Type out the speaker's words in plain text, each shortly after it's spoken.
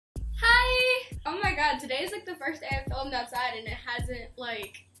Oh my god, today is like the first day I filmed outside and it hasn't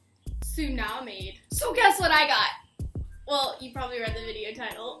like tsunami'd. So guess what I got? Well, you probably read the video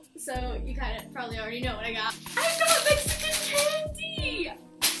title, so you kind of probably already know what I got. I got Mexican candy!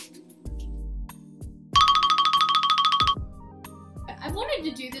 I've wanted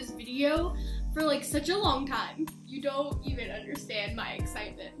to do this video for like such a long time. You don't even understand my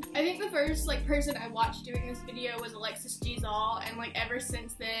excitement. I think the first like person I watched doing this video was Alexis Giselle, and like ever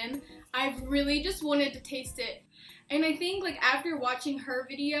since then, I've really just wanted to taste it. And I think like after watching her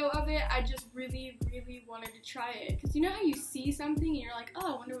video of it, I just really wanted to try it. Cause you know how you see something and you're like,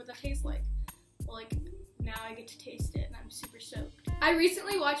 oh, I wonder what that tastes like. Well, like now I get to taste it and I'm super stoked. I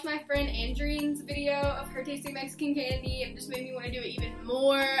recently watched my friend Andrine's video of her tasting Mexican candy and it just made me want to do it even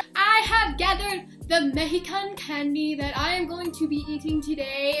more. I have gathered the Mexican candy that I am going to be eating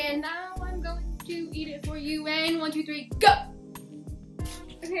today, and now I'm going to eat it for you. And 1, 2, 3, go!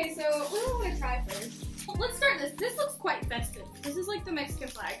 Okay, so what do I want to try first? Let's start this. This looks quite festive. This is like the Mexican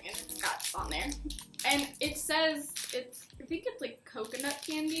flag and it's got on there. And it says I think it's like coconut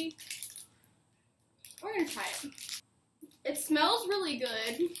candy. We're gonna try it. It smells really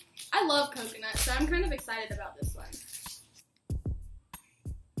good. I love coconut, so I'm kind of excited about this one.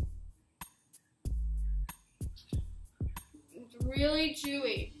 It's really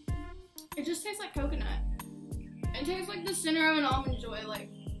chewy. It just tastes like coconut. It tastes like the center of an Almond Joy. Like,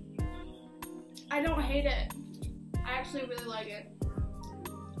 I don't hate it. I actually really like it. I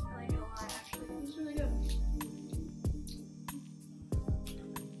like it a lot, actually. It's really good.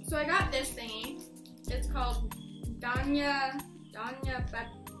 So I got this thingy. It's called Doña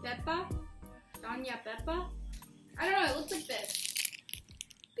Pepa. I don't know, it looks like this.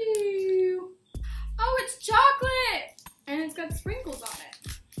 Boo. Oh, it's chocolate! And it's got sprinkles on it.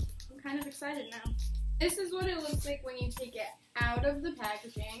 I'm kind of excited now. This is what it looks like when you take it out of the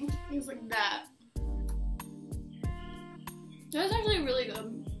packaging. It's like that. That's actually really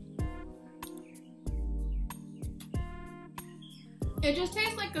good. It just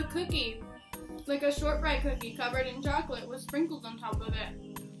tastes like a cookie. Like a shortbread cookie covered in chocolate with sprinkles on top of it.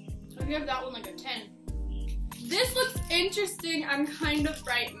 I'll give that one like a 10. This looks interesting. I'm kind of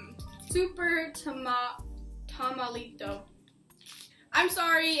frightened. Super tamalito. I'm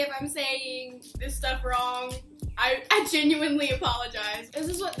sorry if I'm saying this stuff wrong. I genuinely apologize. This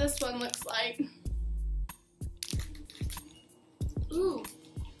is what this one looks like. Ooh,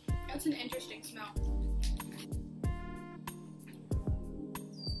 that's an interesting smell.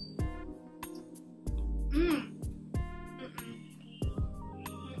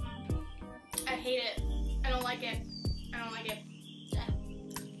 I hate it. I don't like it. I don't like it.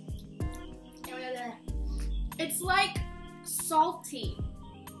 It's like salty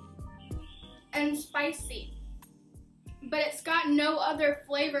and spicy, but it's got no other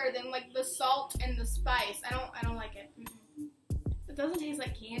flavor than like the salt and the spice. I don't like it. It doesn't taste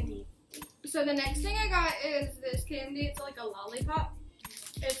like candy. So the next thing I got is this candy. It's like a lollipop.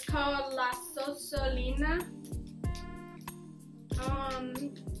 It's called La Sosolina.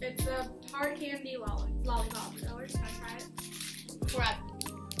 It's a hard candy lollipop. So we're just gonna try it. Before I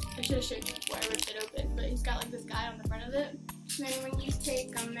should have showed you before I ripped it open, but he's got like this guy on the front of it. And then when you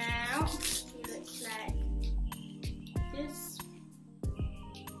take them out, he looks like this.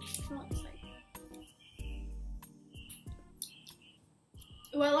 What looks like?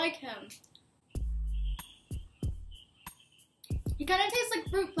 Ooh, I like him. He kind of tastes like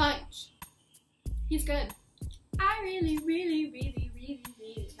fruit punch. He's good. I really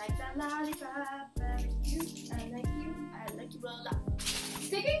like that lollipop. I like you, I like you, I like you a lot.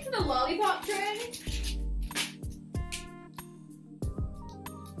 Sticking to the lollipop trend,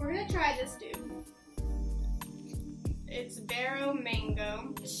 we're gonna try this dude. It's Barrow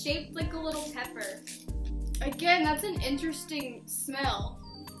Mango. It's shaped like a little pepper. Again, that's an interesting smell.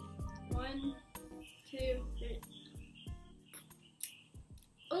 1, 2, 3.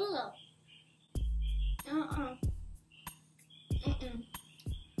 Ugh.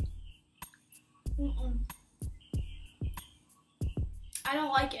 I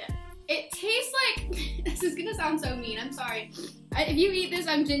don't like it. It tastes like, this is gonna sound so mean, I'm sorry. If you eat this,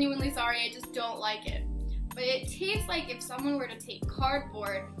 I'm genuinely sorry, I just don't like it. But it tastes like if someone were to take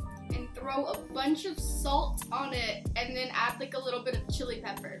cardboard and throw a bunch of salt on it and then add like a little bit of chili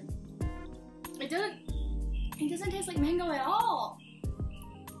pepper. It doesn't taste like mango at all.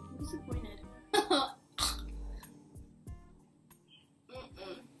 I'm disappointed.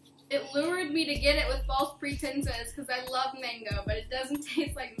 It lured me to get it with false pretenses because I love mango, but it doesn't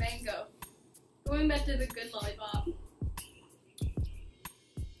taste like mango. Going back to the good lollipop.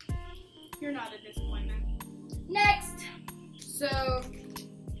 You're not a disappointment. Next! So,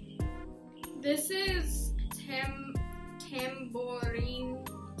 This is Tamborino,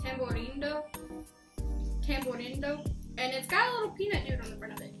 and it's got a little peanut dude on the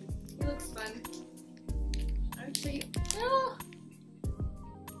front of it. He looks fun. Actually, oh,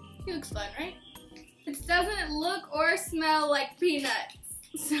 he looks fun, right? It doesn't look or smell like peanuts,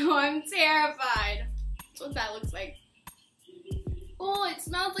 so I'm terrified. That's what that looks like. Oh, it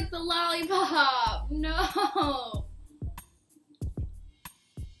smells like the lollipop. No.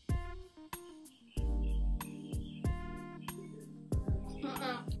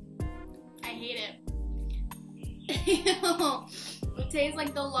 I hate it. It tastes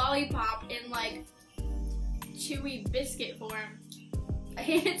like the lollipop in like chewy biscuit form. I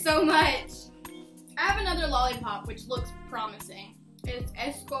hate it so much. I have another lollipop which looks promising. It's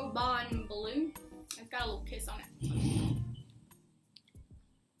Escoban Blue. It's got a little kiss on it.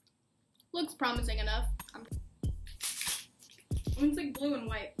 Looks promising enough. It's like blue and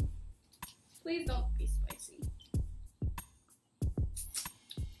white. Please don't be spicy.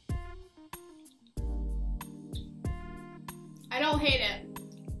 I don't hate it.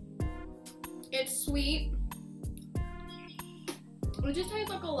 It's sweet. It just tastes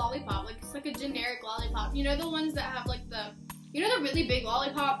like a lollipop. Like it's like a generic lollipop. You know the ones that have like the, you know the really big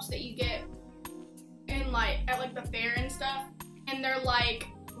lollipops that you get in like at like the fair and stuff, and they're like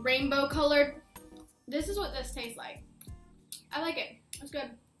rainbow colored. This is what this tastes like. I like it. It's good.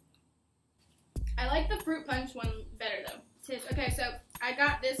 I like the fruit punch one better though. Okay, so I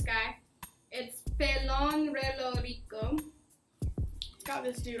got this guy. It's Pelon Relo Rico. It's got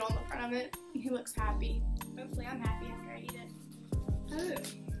this dude on the front of it. He looks happy. Hopefully I'm happy after I eat it. Oh.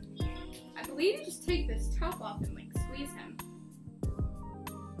 I believe you just take this top off and like squeeze him.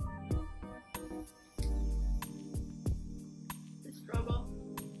 The struggle.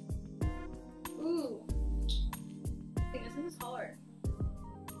 Ooh. This is hard.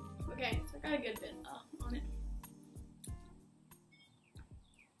 Okay, so I got a good bit on it.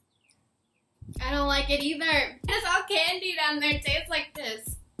 I don't like it either. It's all candy down there. It tastes like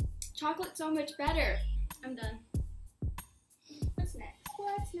this. Chocolate's so much better. I'm done. What's next?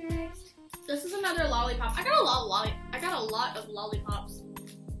 What's next? This is another lollipop. I got a lot of lollipops.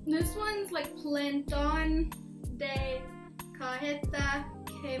 This one's like Planton de Cajeta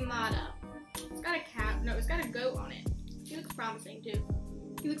Quemada. It's got a cat. No, it's got a goat on it. He looks promising too.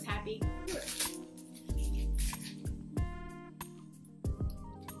 He looks happy.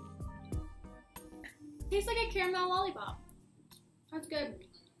 Tastes like a caramel lollipop. That's good.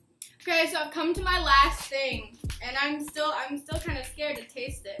 Okay, so I've come to my last thing, and I'm still kind of scared to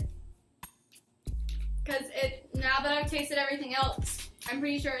taste it, because now that I've tasted everything else, I'm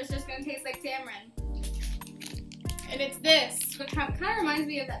pretty sure it's just gonna taste like tamarind. And it's this, which kind of reminds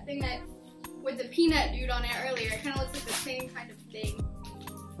me of that thing that with the peanut dude on it earlier. It kind of looks like the same kind of thing.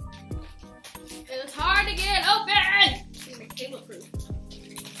 It's hard to get open. It's like table-proof.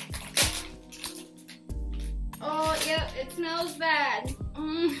 Oh, yeah, it smells bad.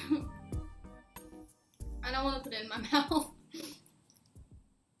 I don't want to put it in my mouth.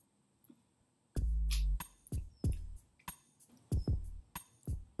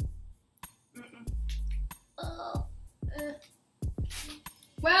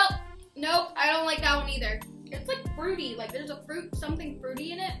 Well, nope, I don't like that one either. It's like fruity, like there's a something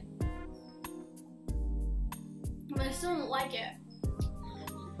fruity in it. But I still don't like it.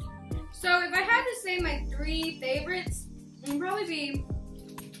 So if I had to say my 3 favorites, it would probably be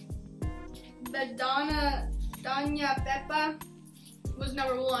the Doña Pepa was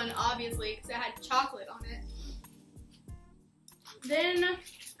number 1, obviously, because it had chocolate on it. Then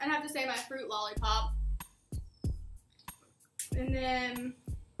I'd have to say my fruit lollipop. And then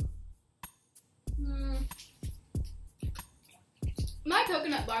my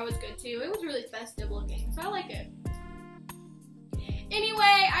coconut bar was good too. It was really festive looking, so I like it. Anyway,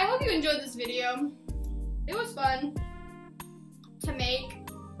 I hope you enjoyed this video. It was fun to make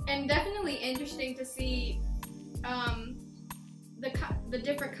and definitely interesting to see the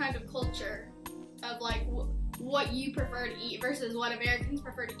different kind of culture of like what you prefer to eat versus what Americans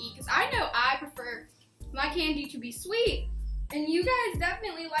prefer to eat. Because I know I prefer my candy to be sweet, and you guys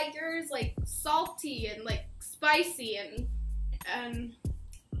definitely like yours like salty and like spicy, and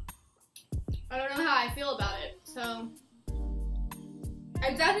I don't know how I feel about it. So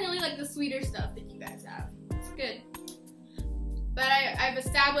I definitely like the sweeter stuff that you guys have. It's good. But I've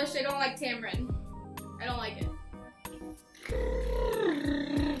established I don't like tamarind. I don't like it.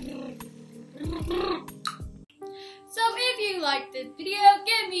 So if you liked this video,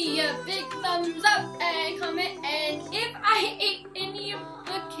 give me a big thumbs up and comment. And if I ate any of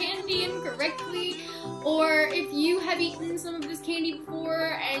the candy incorrectly, or if you have eaten some of this candy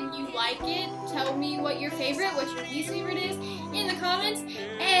before and and you like it, tell me what your favorite, what your least favorite is in the comments.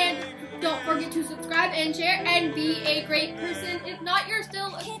 And don't forget to subscribe and share and be a great person. If not, you're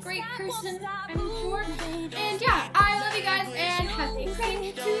still a great person, I'm sure. And yeah, I love you guys and have a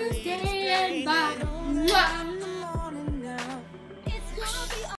great Tuesday and bye. Mwah.